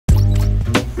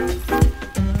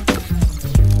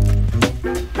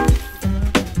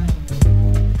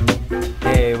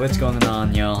what's going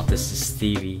on, y'all? This is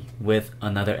Stevie with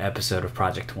another episode of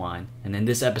Project Twine. And in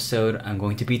this episode, I'm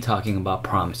going to be talking about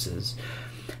promises.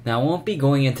 Now, I won't be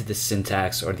going into the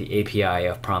syntax or the API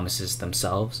of promises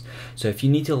themselves. So if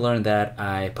you need to learn that,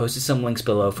 I posted some links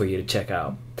below for you to check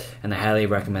out. And I highly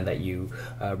recommend that you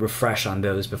refresh on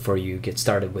those before you get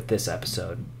started with this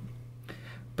episode.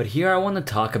 But here I want to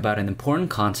talk about an important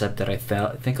concept that I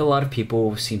think a lot of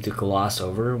people seem to gloss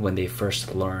over when they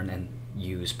first learn and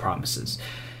use promises.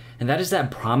 And that is that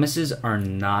promises are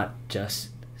not just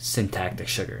syntactic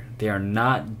sugar. They are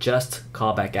not just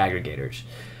callback aggregators.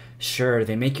 Sure,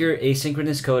 they make your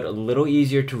asynchronous code a little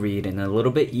easier to read and a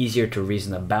little bit easier to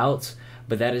reason about,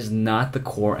 but that is not the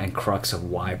core and crux of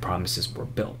why promises were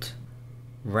built.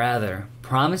 Rather,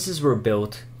 promises were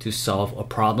built to solve a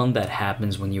problem that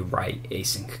happens when you write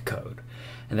async code,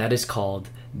 and that is called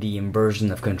the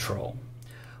inversion of control.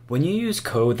 When you use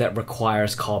code that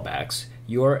requires callbacks,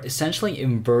 you are essentially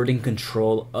inverting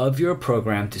control of your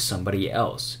program to somebody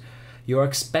else. You are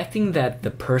expecting that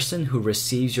the person who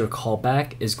receives your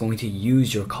callback is going to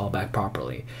use your callback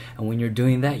properly, and when you're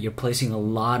doing that, you're placing a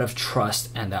lot of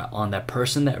trust on that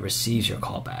person that receives your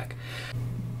callback.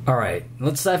 Alright,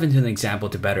 let's dive into an example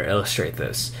to better illustrate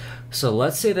this. So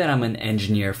let's say that I'm an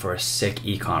engineer for a sick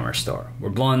e-commerce store. We're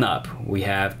blowing up. We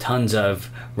have tons of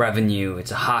revenue.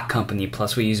 It's a hot company,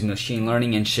 plus we use machine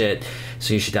learning and shit,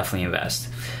 so you should definitely invest.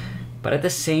 But at the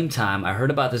same time, I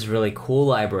heard about this really cool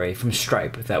library from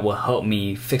Stripe that will help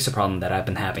me fix a problem that I've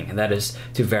been having, and that is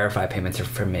to verify payment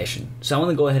information. So I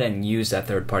want to go ahead and use that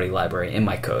third-party library in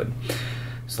my code.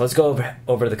 So let's go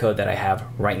over the code that I have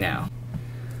right now.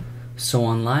 So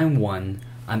on line 1,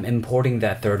 I'm importing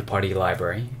that third-party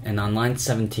library, and on line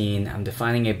 17, I'm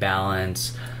defining a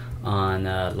balance. On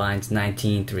lines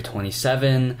 19 through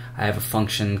 27, I have a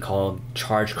function called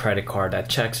charge credit card that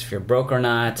checks if you're broke or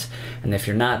not, and if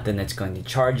you're not, then it's going to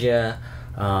charge you.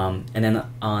 And then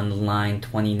on line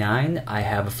 29, I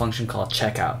have a function called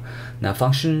checkout. Now,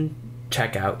 function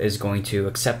checkout is going to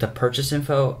accept a purchase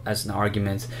info as an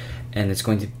argument, and it's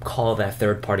going to call that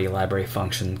third-party library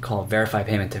function called verify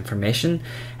payment information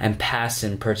and pass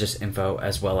in purchase info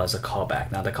as well as a callback.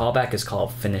 Now, the callback is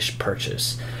called finish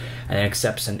purchase, and it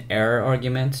accepts an error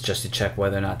argument just to check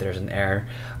whether or not there's an error,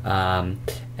 and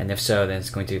if so, then it's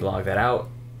going to log that out.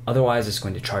 Otherwise, it's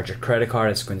going to charge your credit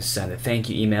card, it's going to send a thank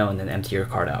you email, and then empty your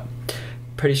card out.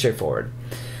 Pretty straightforward.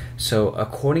 So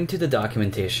according to the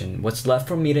documentation, what's left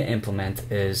for me to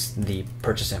implement is the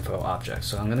purchase info object.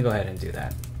 So I'm going to go ahead and do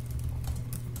that.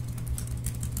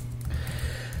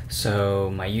 So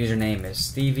my username is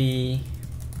Stevie.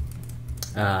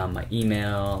 My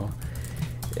email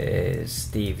is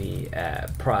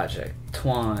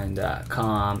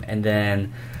stevie@projecttwine.com, and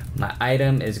then my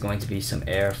item is going to be some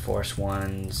Air Force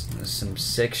Ones, some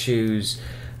sick shoes.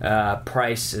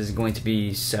 Price is going to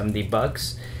be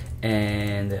 $70.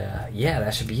 And yeah,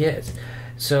 that should be it.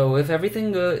 So if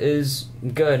everything is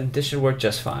good, this should work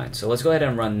just fine. So let's go ahead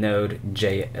and run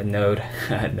Node.js.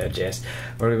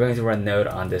 We're going to run Node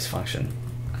on this function.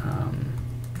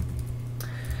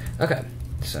 Okay,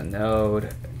 so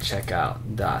Node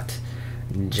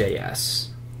checkout.js.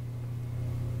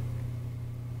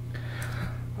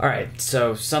 Alright,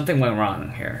 so something went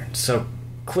wrong here. So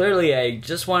clearly, I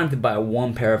just wanted to buy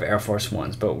one pair of Air Force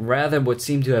Ones, but rather what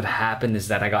seemed to have happened is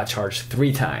that I got charged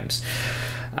 3 times.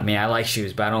 I mean, I like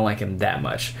shoes, but I don't like them that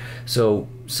much. So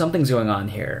something's going on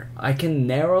here. I can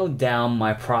narrow down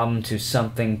my problem to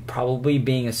something probably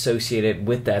being associated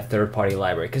with that third-party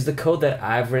library, because the code that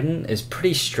I've written is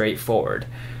pretty straightforward.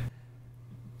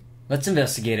 Let's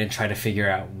investigate and try to figure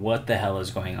out what the hell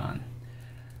is going on.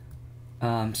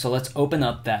 So let's open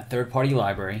up that third-party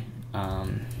library.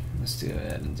 Let's do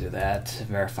it and do that.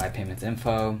 Verify payment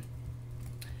info.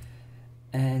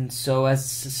 And so as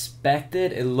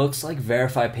suspected, it looks like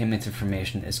verify payment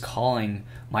information is calling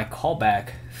my callback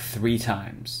 3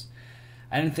 times.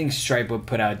 I didn't think Stripe would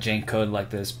put out jank code like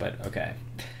this, but okay.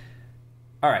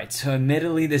 Alright, so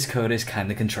admittedly this code is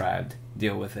kind of contrived.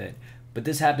 Deal with it. But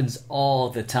this happens all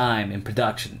the time in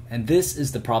production. And this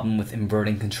is the problem with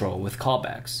inverting control with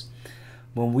callbacks.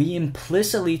 When we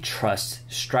implicitly trust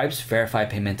Stripe's verify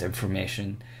payment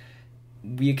information,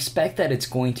 we expect that it's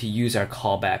going to use our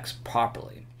callbacks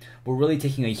properly. We're really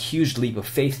taking a huge leap of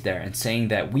faith there and saying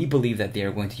that we believe that they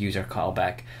are going to use our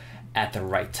callback at the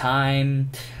right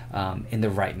time, in the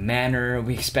right manner.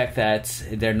 We expect that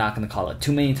they're not going to call it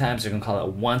too many times. They're going to call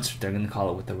it once. They're going to call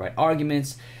it with the right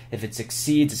arguments. If it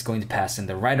succeeds, it's going to pass in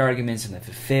the right arguments, and if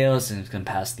it fails, then it's going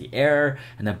to pass the error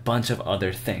and a bunch of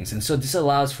other things. And so this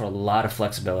allows for a lot of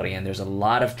flexibility, and there's a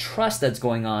lot of trust that's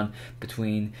going on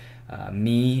between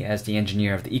me as the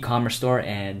engineer of the e-commerce store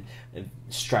and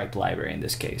Stripe library in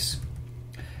this case.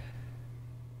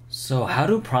 So how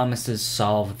do promises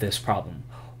solve this problem?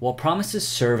 Well, promises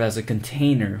serve as a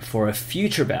container for a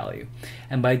future value,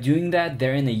 and by doing that,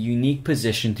 they're in a unique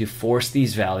position to force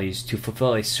these values to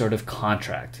fulfill a sort of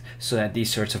contract so that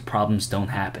these sorts of problems don't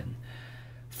happen.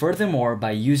 Furthermore,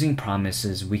 by using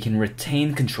promises, we can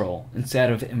retain control instead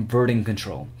of inverting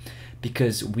control,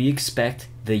 because we expect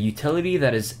the utility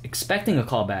that is expecting a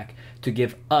callback to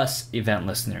give us event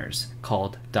listeners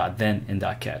called .then and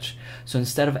 .catch. So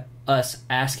instead of us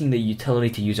asking the utility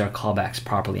to use our callbacks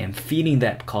properly and feeding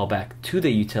that callback to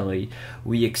the utility,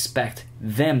 we expect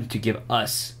them to give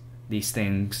us these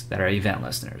things that are event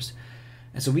listeners.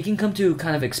 And so we can come to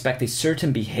kind of expect a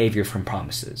certain behavior from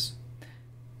promises.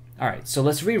 All right, so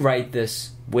let's rewrite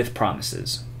this with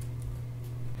promises.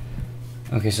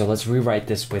 Okay, so let's rewrite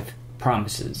this with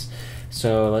promises.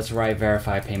 So let's write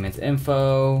verify payment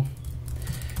info.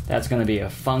 That's going to be a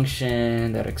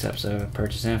function that accepts a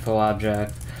purchase info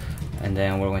object, and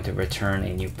then we're going to return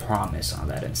a new promise on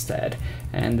that instead.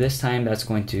 And this time that's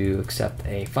going to accept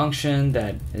a function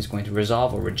that is going to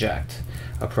resolve or reject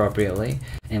appropriately.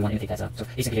 And when you take that up, so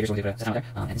async behaviors will give it a set there,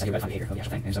 and this is a behavior of the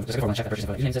actual thing. And so we're going to check that purchase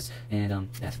info that user exists, and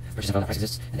yes, purchase info that price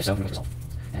exists, and if so, we're going to resolve.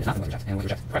 And if not, we're going to reject, and we'll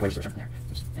reject. Correct way to return there.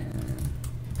 And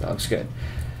that looks good.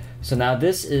 So now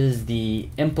this is the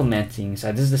implementing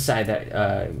side. This is the side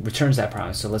that returns that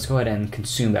promise. So let's go ahead and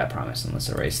consume that promise, and let's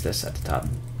erase this at the top.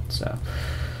 So,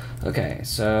 okay,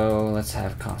 so let's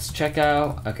have const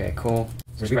checkout. Okay, cool.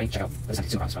 So let's rewrite checkout. Let's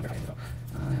consume promise from verify info.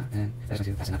 And that's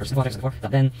going to pass in that person object before.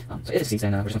 Then, so if it succeeds,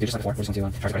 then we're just going to do just like before. We're just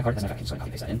going to charge the credit card. That's not effective. So I'm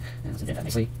going to copy paste that in, and send it that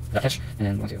nicely. Catch, and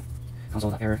then we're going to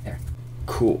console.error there.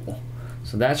 Cool.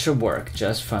 So that should work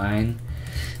just fine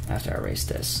after I erase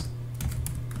this.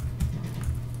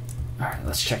 All right,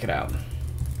 let's check it out.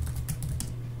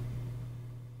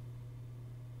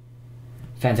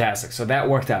 Fantastic, so that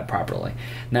worked out properly.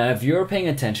 Now, if you're paying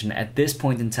attention, at this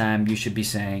point in time, you should be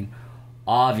saying,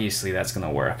 obviously that's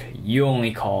gonna work. You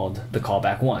only called the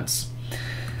callback once.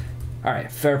 All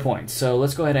right, fair point. So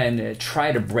let's go ahead and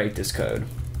try to break this code.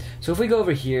 So if we go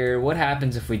over here, what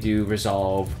happens if we do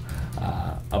resolve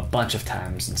a bunch of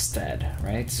times instead,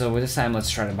 right? So this time,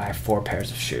 let's try to buy 4 pairs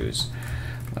of shoes.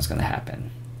 What's gonna happen?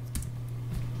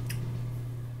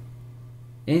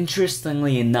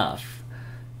 Interestingly enough,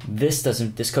 this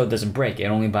code doesn't break. It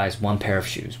only buys 1 pair of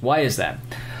shoes. Why is that?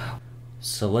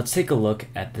 So let's take a look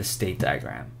at this state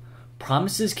diagram.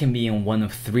 Promises can be in one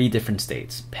of 3 different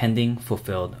states: pending,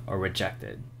 fulfilled, or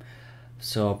rejected.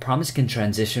 So a promise can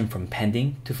transition from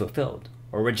pending to fulfilled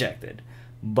or rejected.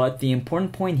 But the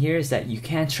important point here is that you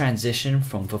can't transition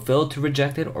from fulfilled to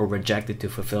rejected or rejected to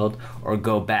fulfilled or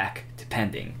go back to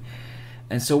pending.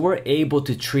 And so we're able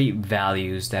to treat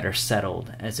values that are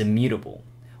settled as immutable.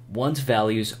 Once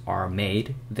values are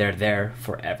made, they're there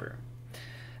forever.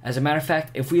 As a matter of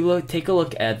fact, if we take a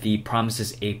look at the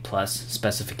promises A+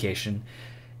 specification,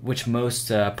 which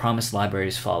most promise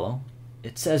libraries follow,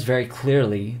 it says very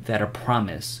clearly that a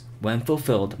promise, when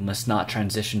fulfilled, must not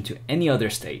transition to any other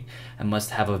state and must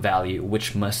have a value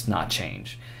which must not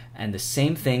change. And the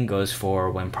same thing goes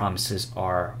for when promises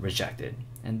are rejected.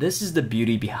 And this is the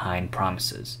beauty behind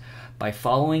promises. By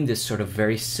following this sort of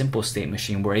very simple state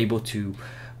machine, we're able to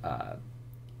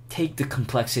take the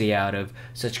complexity out of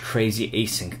such crazy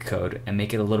async code and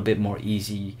make it a little bit more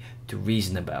easy to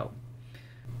reason about.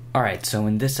 Alright, so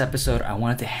in this episode, I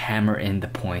wanted to hammer in the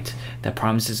point that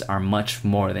promises are much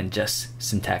more than just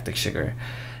syntactic sugar.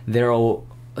 They're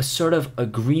a sort of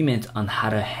agreement on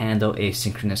how to handle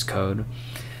asynchronous code.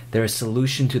 They're a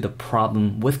solution to the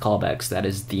problem with callbacks, that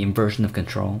is the inversion of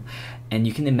control, and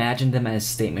you can imagine them as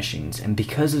state machines. And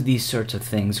because of these sorts of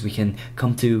things, we can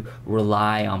come to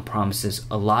rely on promises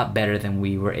a lot better than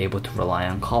we were able to rely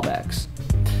on callbacks.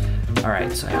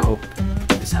 Alright, so I hope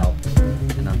this helped,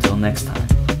 and until next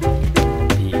time.